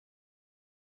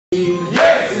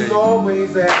Yes, he's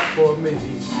always there for me.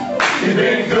 He's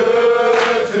been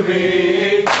good to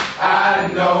me. I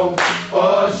know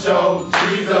for sure.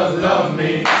 Jesus loves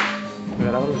me.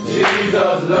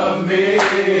 Jesus loves me.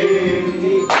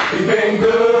 He's been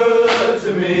good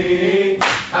to me.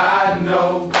 I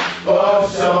know for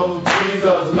sure.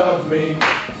 Jesus loves me.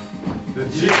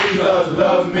 Jesus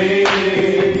loves me.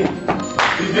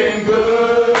 He's been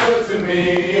good to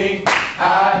me.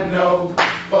 I know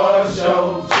for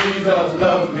sure. Jesus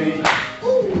loves me.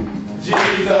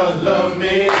 Jesus loves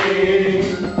me.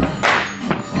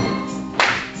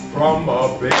 From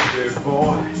a baby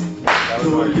boy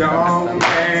to a young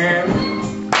man,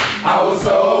 I was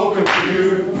so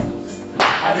confused.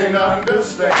 I didn't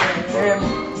understand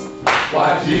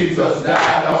why Jesus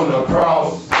died on the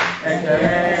cross and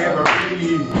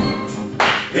Calvary.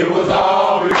 It was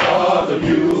all because of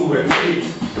you and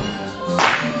me.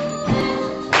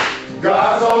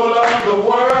 God so loved the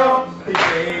world, He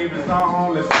gave His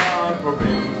only Son for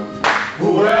me.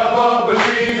 Whoever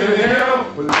believes in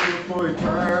Him will live for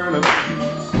eternity.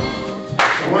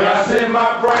 And when I send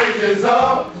my praises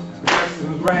up,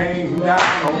 blessings rain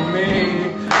down on me.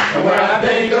 And when I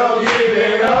think of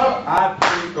giving up, I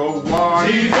think of one.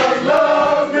 Jesus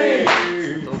loves me.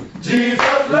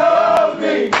 Jesus loves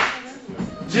me.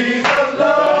 Jesus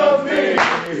loves me.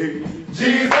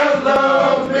 Jesus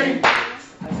loves me.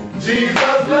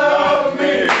 Jesus loves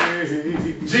me.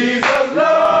 Jesus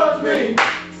loves me.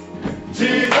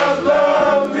 Jesus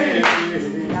loves me.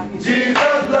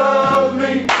 Jesus loves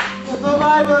me. The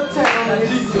Bible tells me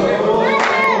Jesus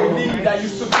indeed. I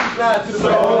used to be blind to the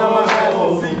fact when I was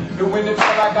to see. And when it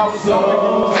felt like I was something, He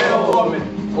was there for me.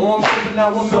 Oh, I'm moving now,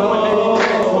 I'm knowing that He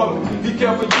cares for me. He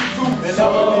cares for you too, and I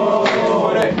believe He cares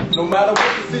for that. No matter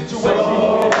what the situation, He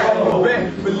can have your back.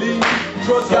 Believe me,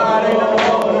 trust God, ain't nothing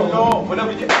wrong with the Lord.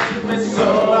 Whenever you ask the best, you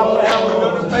know have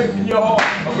another faith in your heart.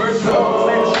 A verse of the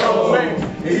same strong man.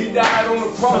 And He died on the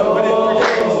cross, but in 3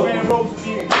 days, His man rose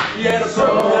again. He had a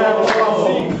purpose that I was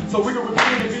wrong. So we can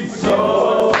repeat and be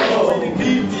forgiven. We can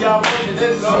keep the opportunity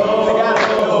that's love. They got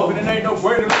to love, and it ain't no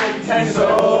greater love. We can't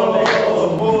love.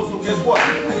 So guess what? I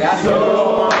got to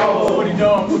love my heart for what He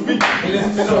done for me. And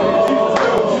listen to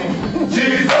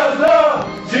Jesus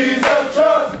love, Jesus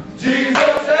trust,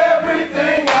 Jesus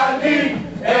everything I need.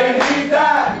 And He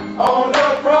died on the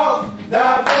cross,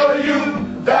 died for you,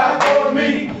 died for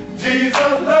me. Jesus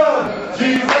love,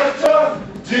 Jesus trust,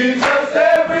 Jesus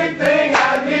everything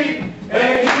I need.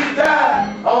 And He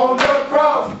died on the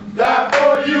cross, died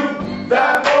for you,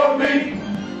 died for me.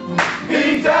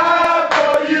 He died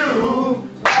for you,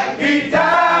 He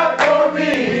died for me.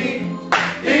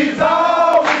 He's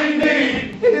all we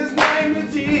need. His name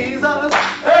is Jesus.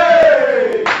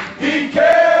 Hey, He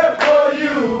cared for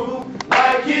you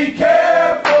like He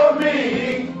cared for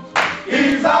me.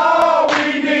 He's all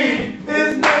we need.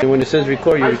 His name. When it says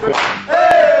record, you record.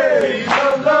 Hey,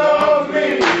 Jesus loves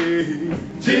me.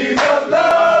 Jesus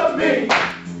loves me.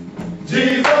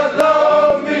 Jesus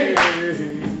loves me.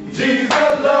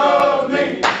 Jesus loves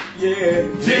me. Yeah.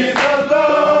 Jesus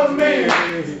loves me.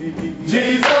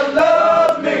 Jesus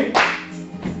loves me.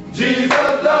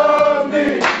 Jesus loves me.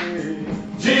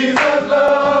 Jesus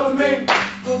loves me.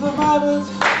 For the Bible,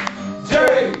 J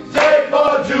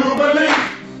for Jubilee.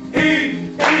 E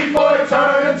for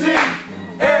eternity.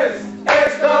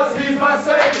 S cause He's my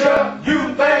Savior. You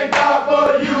thank God for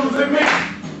using me.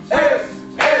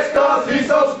 S cause He's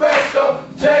so special.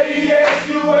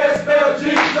 Jesus spell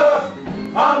Jesus.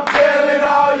 I'm telling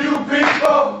all you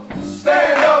people,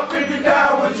 stand up and get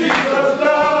down when Jesus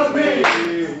loves me.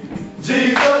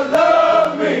 Jesus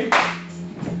loves me.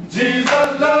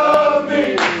 Jesus loves me.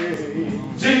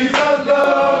 Jesus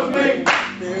loves me.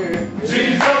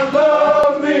 Jesus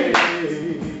loves me.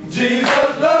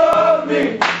 Jesus loves me.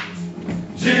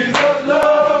 Jesus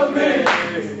loves me.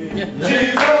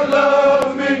 Jesus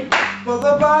loves me. For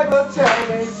the Bible tells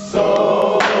me so.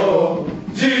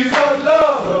 Jesus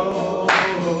loves.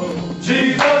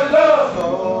 Jesus loves.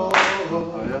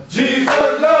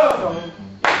 Jesus loves.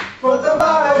 For the